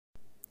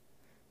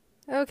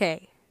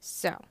Okay,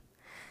 so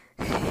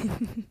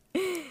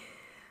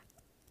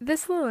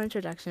this little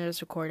introduction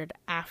is recorded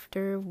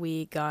after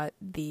we got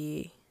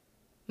the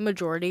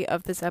majority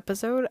of this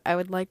episode. I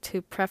would like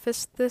to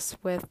preface this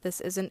with this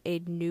isn't a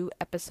new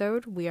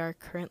episode. We are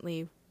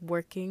currently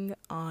working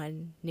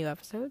on new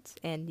episodes,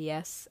 and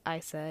yes, I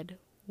said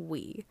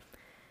we.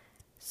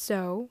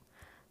 So,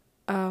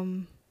 I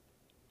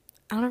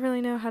don't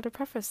really know how to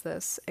preface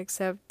this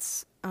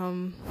except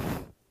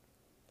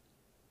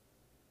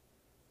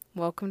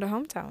welcome to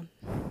Hometown.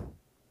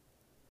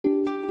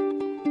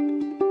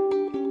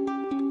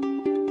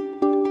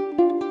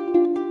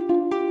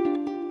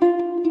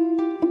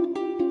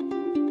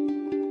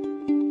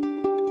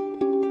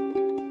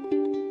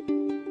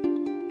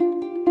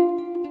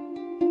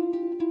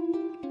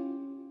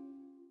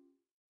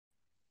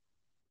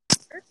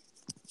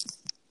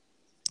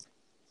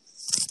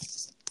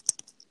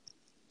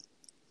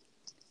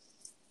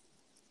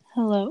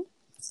 Hello?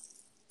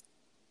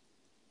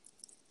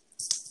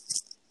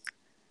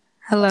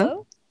 Hello?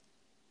 Hello?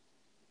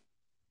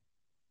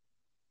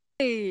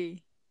 Hey.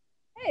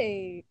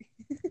 Hey.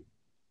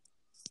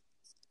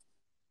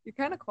 You're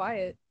kind of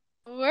quiet.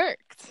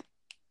 Worked.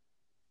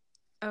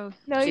 Oh,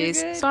 No, you're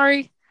jeez. good.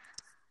 Sorry.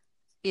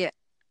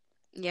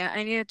 Yeah,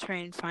 I need to try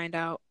and find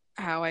out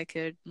how I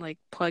could, like,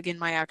 plug in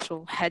my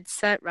actual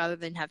headset rather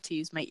than have to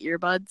use my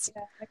earbuds.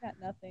 Yeah, I got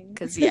nothing.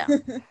 Because, yeah.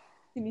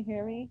 Can you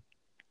hear me?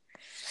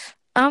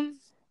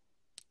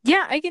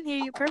 Yeah, I can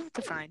hear you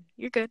perfectly fine.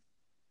 You're good.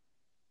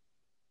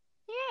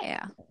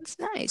 Yeah, it's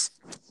nice.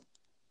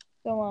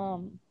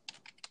 So,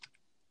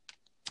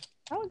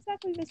 how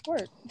exactly does this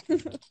work?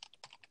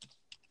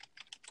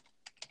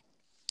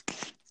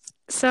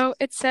 So,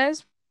 it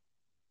says,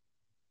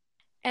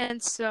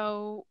 and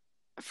so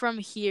from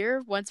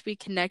here, once we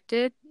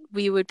connected,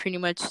 we would pretty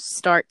much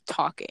start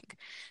talking.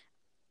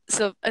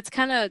 So, it's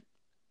going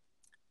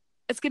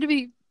to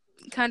be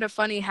kind of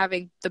funny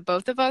having the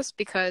both of us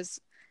because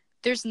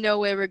there's no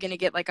way we're going to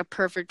get like a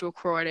perfect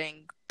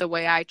recording the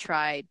way I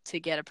tried to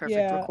get a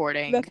perfect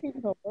recording that's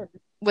gonna work.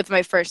 with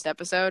my first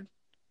episode.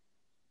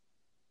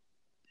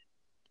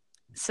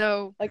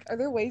 So, Like, are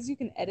there ways you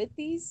can edit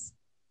these?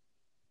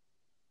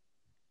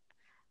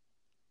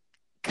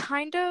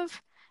 kind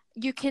of,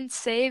 you can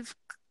save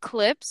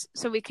clips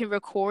so we can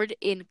record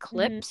in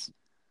clips.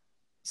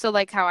 So,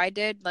 like how I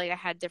did, like I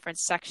had different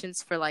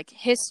sections for like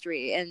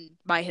history, and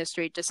my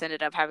history just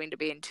ended up having to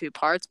be in two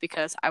parts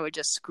because I would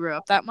just screw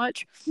up that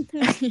much.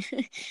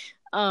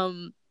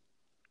 um,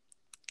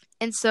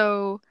 and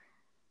so,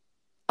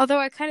 although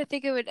I kind of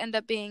think it would end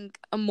up being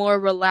a more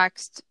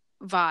relaxed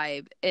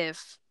vibe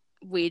if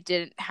we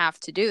didn't have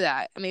to do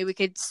that. I mean, we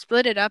could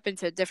split it up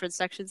into different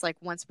sections. Like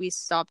once we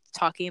stopped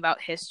talking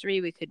about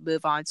history, we could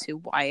move on to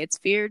why it's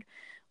feared,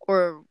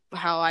 or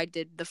how I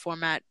did the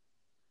format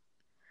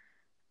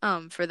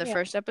for the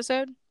first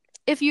episode.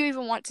 If you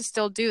even want to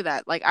still do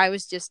that, like I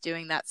was just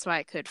doing that so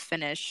I could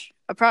finish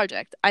a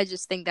project. I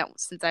just think that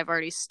since I've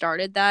already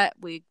started that,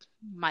 we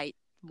might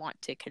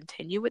want to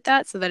continue with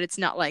that so that it's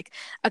not like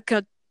a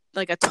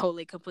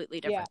totally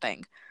completely different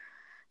thing.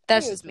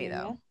 That's just me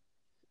though.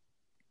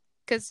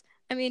 Because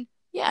I mean,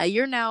 yeah,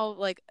 you're now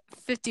like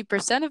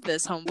 50% of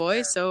this,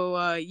 homeboy,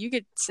 so you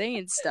get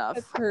saying stuff.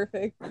 That's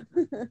perfect.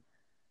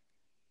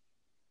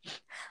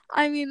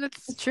 I mean,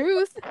 that's the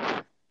truth.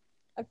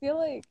 I feel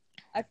like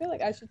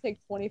I should take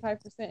 25%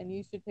 and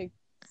you should take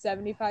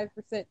 75%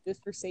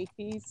 just for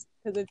safeties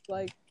because it's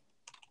like,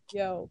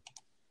 yo,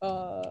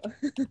 I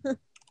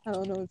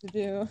don't know what to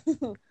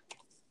do.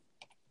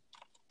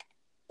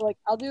 Like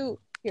I'll do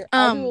a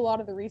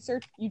lot of the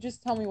research. You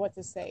just tell me what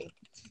to say.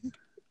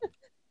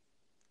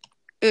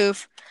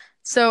 Oof.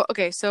 So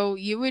okay, so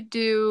you would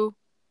do.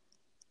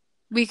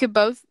 We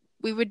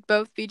would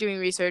both be doing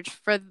research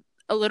for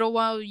a little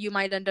while. You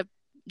might end up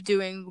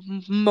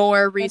doing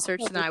more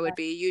research than I would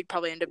be. You'd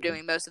probably end up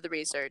doing most of the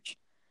research.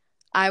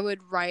 I would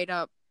write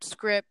up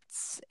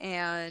scripts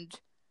and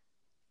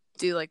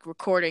do like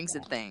recordings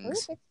and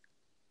things.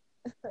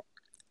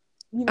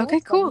 You know Okay,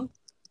 what's cool. funny?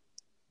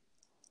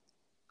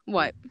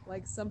 What?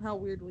 Like somehow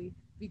weirdly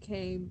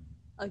became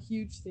a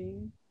huge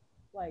thing.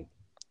 Like,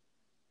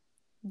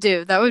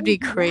 dude, that would be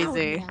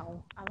crazy.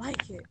 Now. I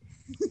like it.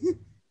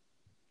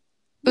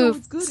 No,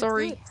 it's good.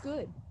 Sorry. It's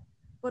good.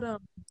 But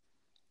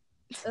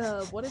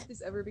what if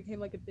this ever became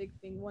like a big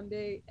thing one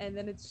day, and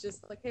then it's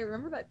just like, hey,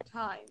 remember that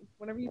time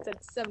whenever you said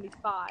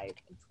 75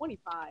 and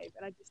 25,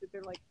 and I just sit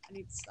there like, I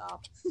need to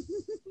stop.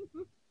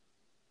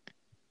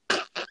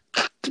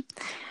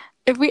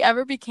 If we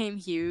ever became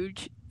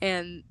huge,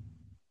 and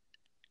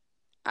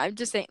I'm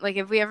just saying, like,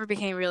 if we ever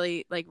became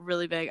really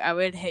big, I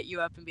would hit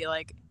you up and be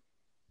like,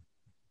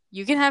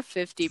 you can have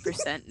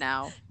 50%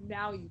 now.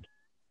 Now you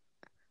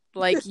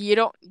Like, you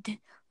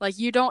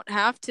don't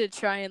have to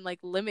try and like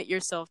limit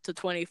yourself to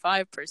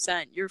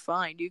 25%. You're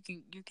fine. You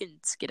can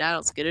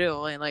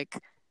skedaddle and like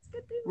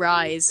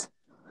rise,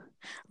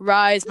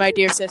 my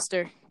dear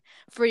sister,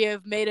 for you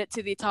have made it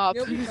to the top.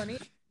 You know what'd be funny?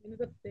 I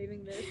ended up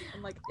saving this,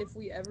 and like, if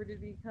we ever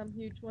did become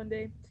huge one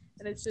day,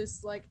 and it's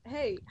just like,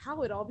 hey,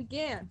 how it all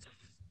began.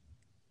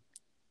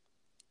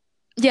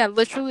 Yeah,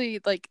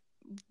 literally, like,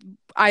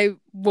 I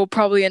will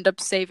probably end up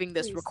saving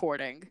this Please.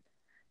 recording.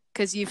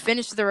 Because you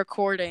finish the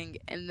recording,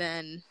 and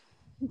then,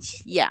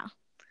 yeah.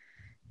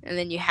 And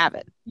then you have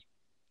it.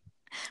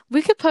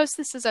 We could post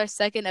this as our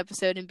second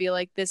episode and be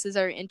like, this is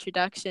our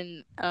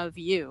introduction of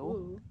you.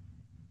 Ooh.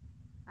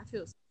 I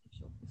feel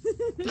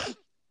special.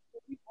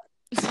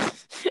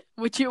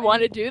 Would you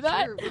want to do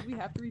that? Sure. Would we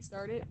have to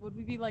restart it? Would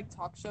we be like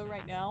talk show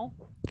right now?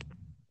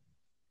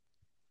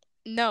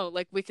 No,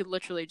 like, we could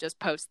literally just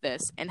post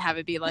this and have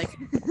it be like,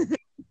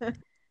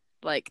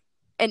 like,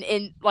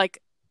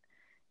 like,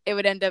 it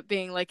would end up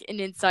being like an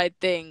inside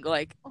thing.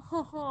 Like,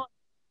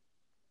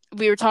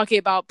 we were talking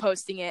about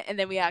posting it, and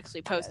then we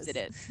actually posted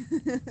it.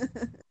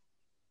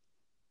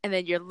 And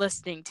then you're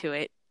listening to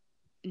it,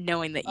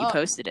 knowing that you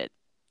posted it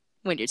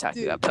when you're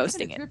talking about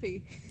posting it.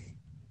 Trippy.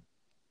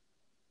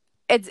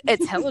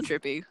 It's hella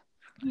trippy.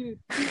 Dude.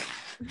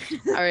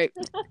 All right.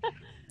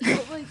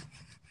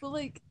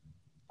 but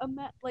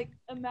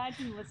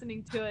imagine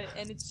listening to it,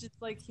 and it's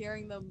just like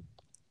hearing them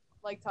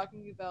like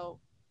talking about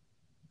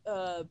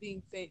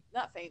being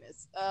not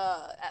famous,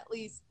 at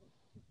least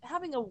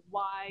having a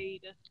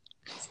wide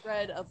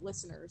spread of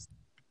listeners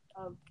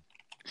of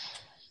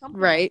something.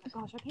 Right.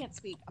 Gosh, I can't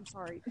speak. I'm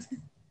sorry.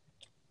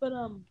 But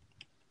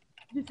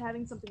just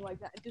having something like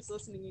that and just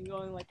listening and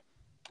going like,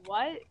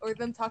 what? Or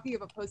them talking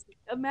about posting.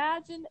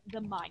 Imagine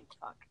the mind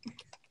fuck.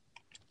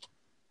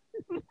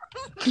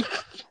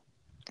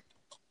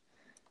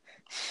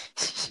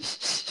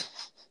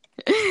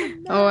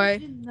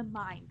 Imagine the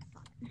mind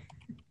fuck.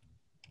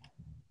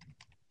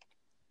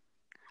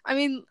 I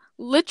mean,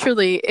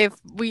 literally, if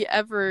we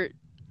ever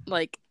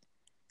like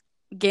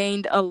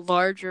gained a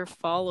larger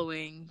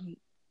following,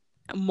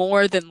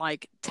 more than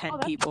like 10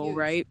 people, huge.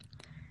 Right?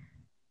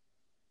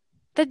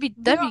 That'd be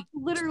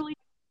literally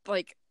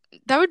like,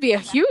 that would be a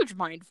huge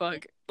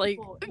mindfuck. Like,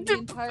 in the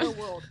entire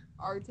world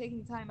are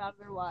taking time out of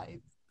their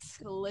lives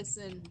to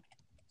listen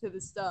to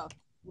the stuff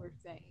we're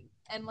saying.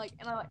 And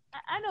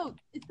I know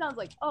it sounds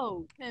like,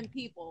 10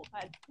 people. I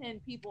had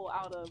 10 people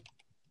out of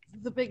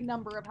the big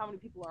number of how many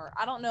people are.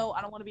 I don't know.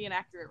 I don't want to be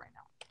inaccurate right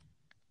now.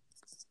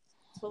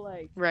 But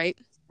like, right?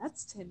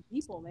 That's 10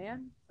 people,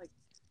 man. Like,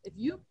 if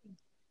you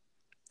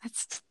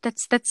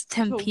that's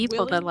 10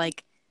 people that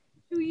like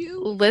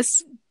you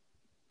listen,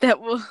 that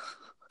will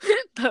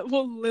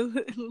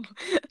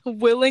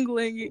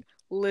willingly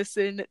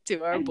listen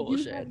to our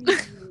bullshit. You haven't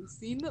even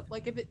seen them.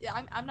 Like, if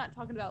I'm not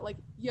talking about like,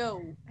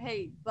 yo,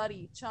 hey,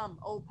 buddy, chum,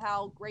 old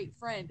pal, great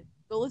friend,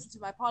 go listen to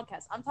my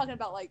podcast. I'm talking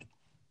about like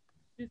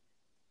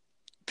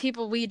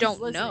people we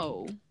don't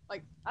know.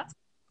 Like, that's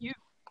you.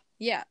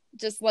 Yeah,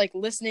 just like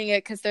listening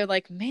it because they're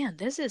like, man,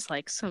 this is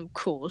like some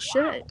cool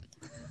shit.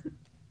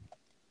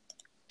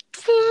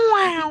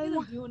 Wow.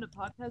 I'm doing a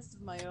podcast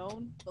of my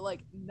own, but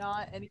like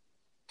not any.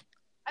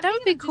 That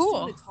would be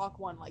cool. To talk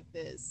one like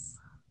this,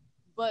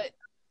 but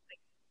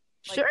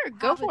sure,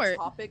 go for it.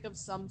 Topic of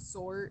some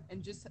sort,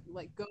 and just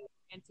like go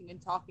ranting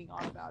and talking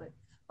on about it.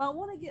 But I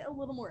want to get a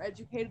little more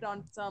educated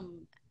on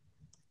some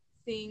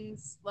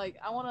things. Like,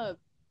 I want to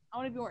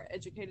be more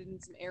educated in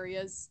some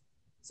areas,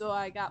 so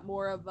I got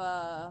more of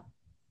an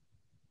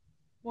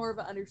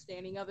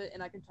understanding of it,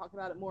 and I can talk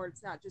about it more.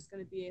 It's not just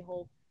going to be a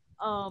whole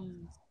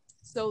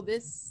so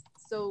the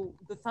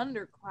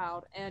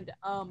thundercloud and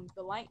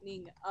the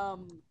lightning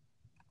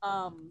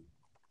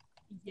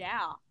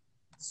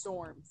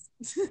storms.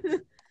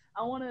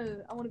 I want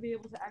to be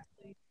able to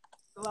actually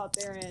go out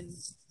there and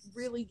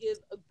really give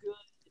a good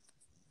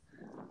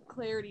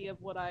clarity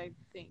of what I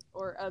think,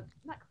 or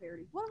not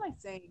clarity. What am I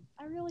saying?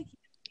 I really can't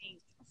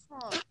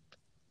think.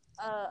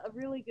 A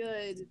really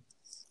good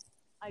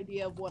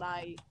idea of what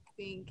I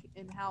think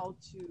and how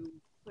to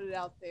put it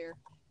out there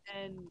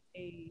in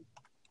a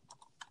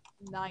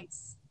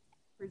nice,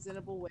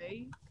 presentable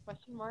way?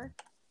 Question mark?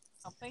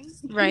 Something?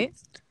 Right.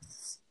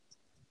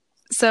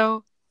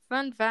 So,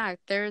 fun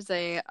fact: there's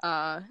a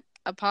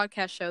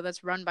podcast show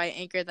that's run by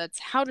Anchor that's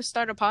how to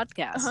start a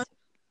podcast. Uh-huh.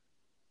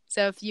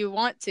 So if you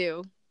want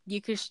to,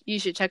 you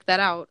should check that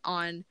out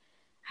on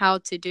how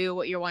to do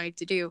what you're wanting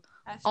to do.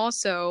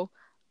 Also,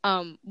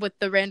 with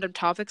the random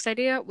topics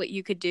idea, what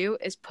you could do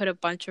is put a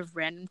bunch of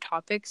random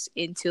topics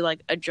into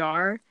like a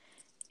jar,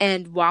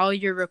 and while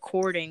you're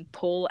recording,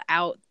 pull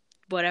out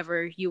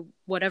whatever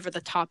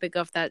the topic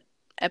of that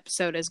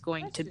episode is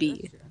going to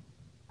be.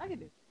 I can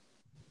do.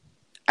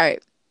 All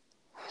right.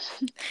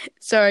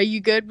 So are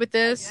you good with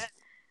this?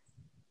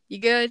 You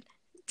good?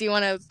 Do you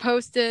want to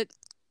post it?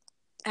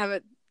 Have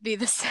it be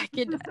the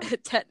second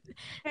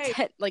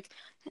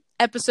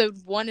episode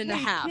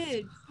 1.5.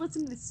 Kids,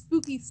 listen to the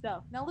spooky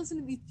stuff. Now listen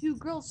to these two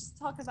girls just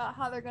talk about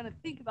how they're gonna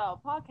think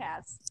about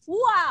podcasts.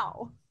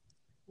 Wow.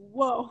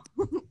 Whoa.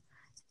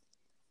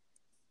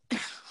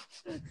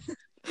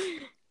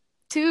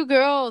 Two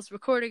girls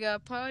recording a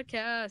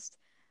podcast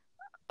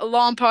a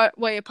long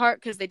way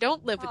apart because they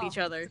don't live with each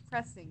other.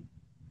 Depressing.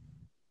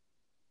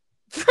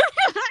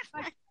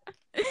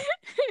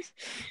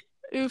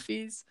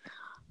 Oofies.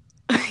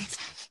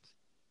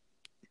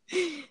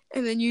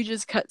 And then you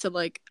just cut to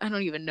like, I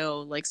don't even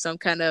know, like some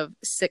kind of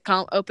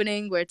sitcom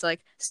opening where it's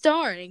like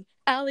starring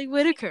Allie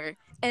Whitaker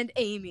and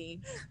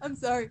Amy. I'm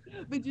sorry,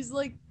 but just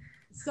like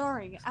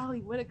starring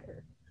Allie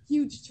Whitaker,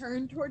 huge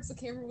turn towards the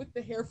camera with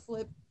the hair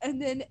flip,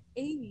 and then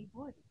Amy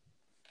Wood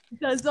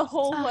does the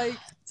whole like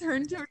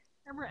turn towards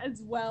the camera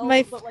as well,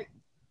 but like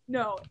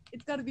no,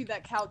 it's got to be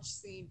that couch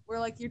scene where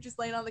like you're just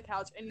laying on the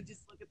couch and you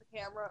just look at the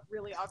camera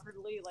really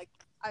awkwardly, like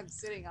I'm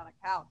sitting on a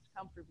couch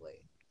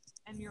comfortably,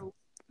 and you're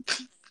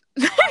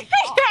I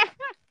talk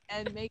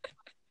and make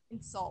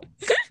insults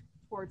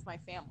towards my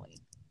family,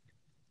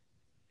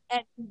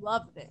 and you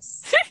love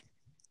this.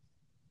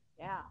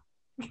 Yeah.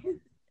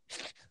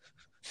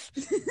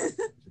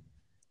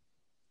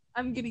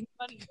 I'm getting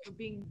money for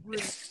being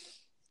rude.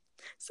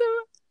 So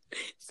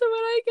when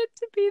I get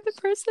to be the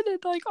person in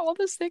like all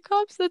the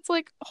sitcoms that's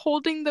like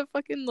holding the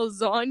fucking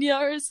lasagna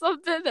or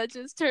something that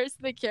just turns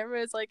to the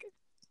camera is like,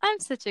 I'm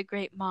such a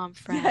great mom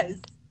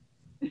friend.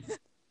 Yes.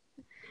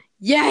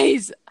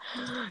 Yes!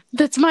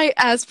 That's my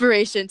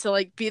aspiration, to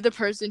like be the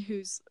person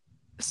whose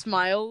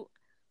smile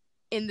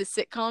in the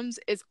sitcoms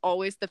is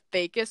always the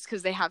fakest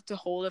because they have to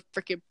hold a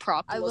freaking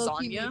prop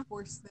lasagna.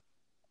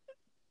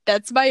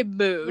 That's my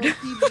mood.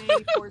 Low-key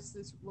may force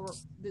this role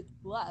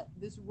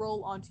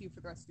onto you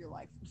for the rest of your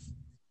life.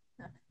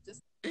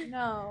 Just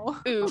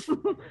no. Oof.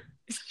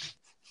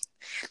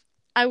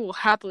 I will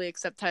happily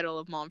accept title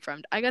of mom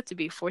friend. I got to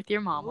be 4th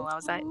year mom while I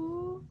was at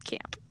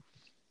camp.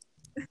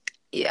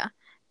 Yeah.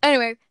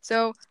 Anyway,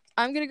 so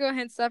I'm gonna go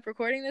ahead and stop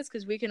recording this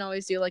because we can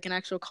always do like an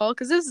actual call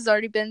because this has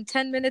already been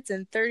 10 minutes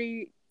and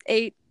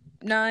 38,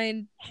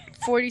 9,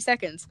 40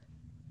 seconds.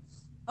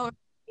 Oh.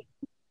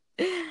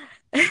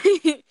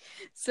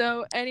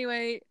 So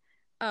anyway,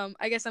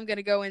 I guess I'm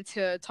gonna go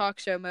into talk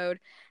show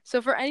mode.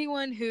 So for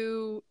anyone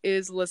who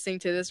is listening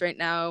to this right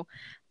now,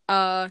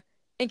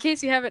 in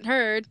case you haven't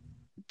heard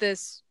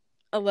this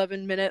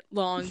 11-minute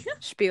long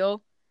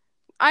spiel,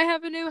 I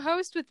have a new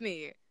host with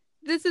me.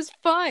 This is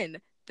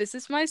fun. This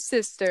is my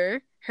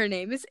sister. Her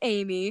name is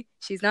Amy.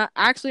 She's not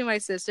actually my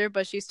sister,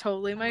 but she's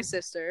totally my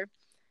sister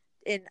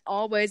in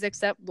all ways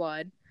except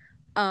blood.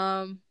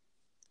 And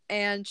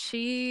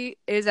she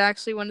is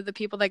actually one of the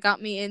people that got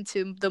me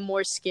into the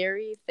more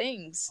scary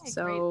things.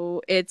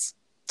 So it's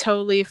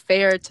totally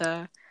fair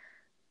to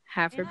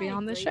have her be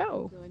on the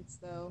show. Influence,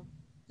 though.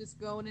 Just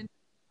going in.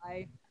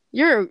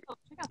 You're check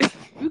out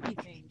spooky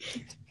things.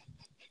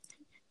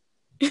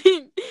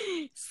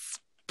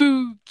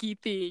 Spooky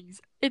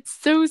things. It's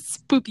so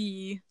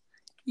spooky.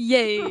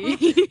 Yay.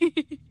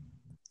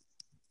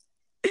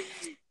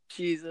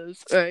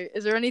 Jesus. All right.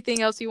 Is there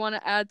anything else you want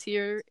to add to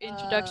your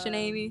introduction,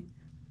 Amy?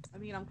 I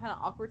mean, I'm kind of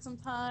awkward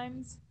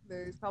sometimes.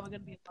 There's probably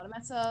going to be a lot of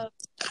mess up.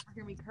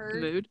 You're hear me curse.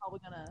 I'm probably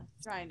going to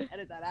try and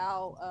edit that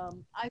out.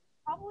 I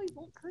probably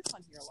won't curse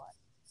on here a lot.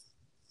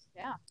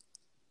 Yeah.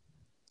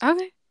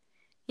 Okay.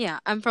 Yeah,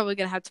 I'm probably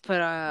going to have to put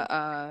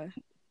a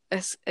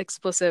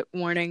explicit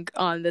warning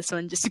on this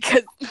one just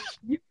because.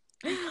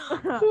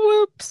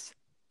 Whoops.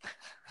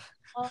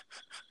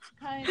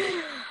 Kind of.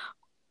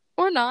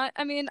 Or not.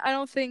 I mean, I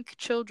don't think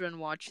children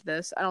watch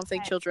this. I don't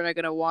think children are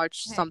going to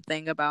watch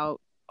something about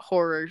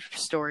horror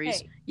stories.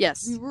 Hey,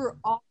 yes. We were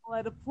all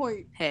at a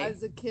point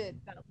as a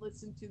kid that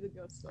listened to the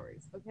ghost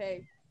stories.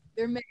 Okay?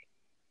 They're made.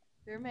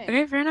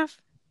 Okay, fair enough.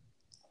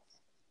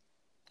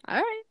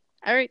 All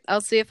right.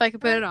 I'll see if I can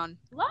put it on.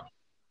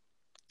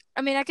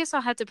 I mean, I guess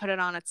I'll have to put it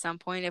on at some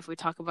point if we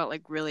talk about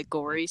like really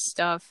gory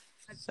stuff.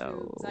 That's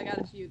true. I got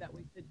a few that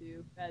we could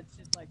do. That's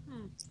just like,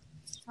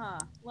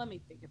 let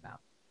me think about.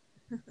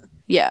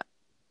 Yeah.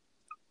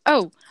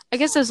 Oh, I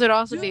guess this would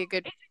also be a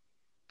good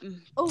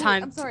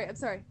time. I'm sorry.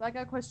 I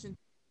got a question.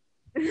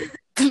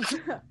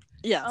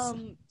 Yes.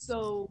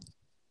 So,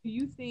 do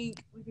you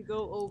think we could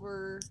go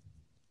over,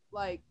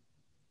 like,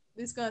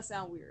 this is gonna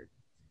sound weird,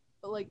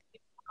 but like,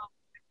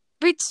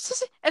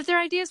 if there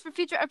are ideas for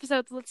future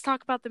episodes, let's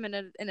talk about them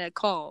in a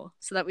call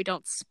so that we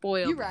don't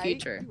spoil the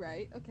future. You're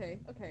right. Okay.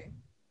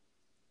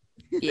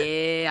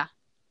 Yeah,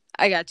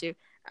 I got you.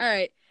 All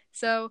right.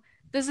 So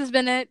this has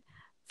been it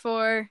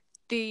for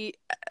the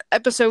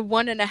episode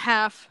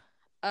 1.5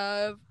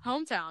 of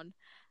Hometown.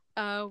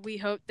 We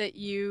hope that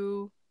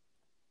you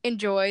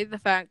enjoy the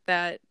fact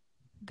that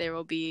there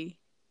will be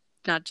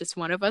not just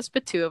one of us,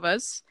 but two of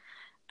us.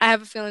 I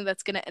have a feeling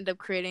that's going to end up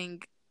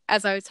creating,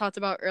 as I talked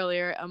about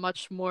earlier, a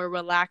much more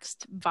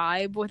relaxed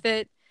vibe with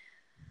it.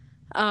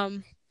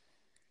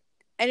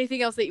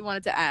 Anything else that you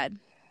wanted to add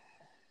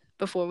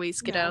before we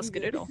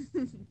skedaddle?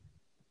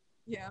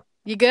 Yeah.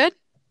 You good?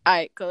 All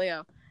right,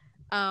 coolio.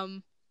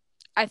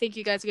 I think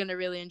you guys are gonna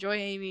really enjoy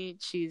Amy.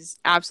 She's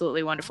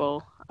absolutely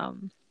wonderful.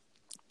 And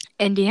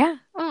yeah,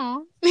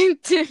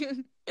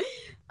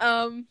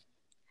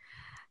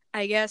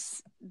 I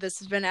guess this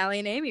has been Allie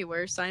and Amy.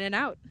 We're signing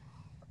out.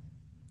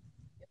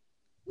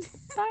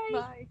 Bye.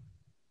 Bye.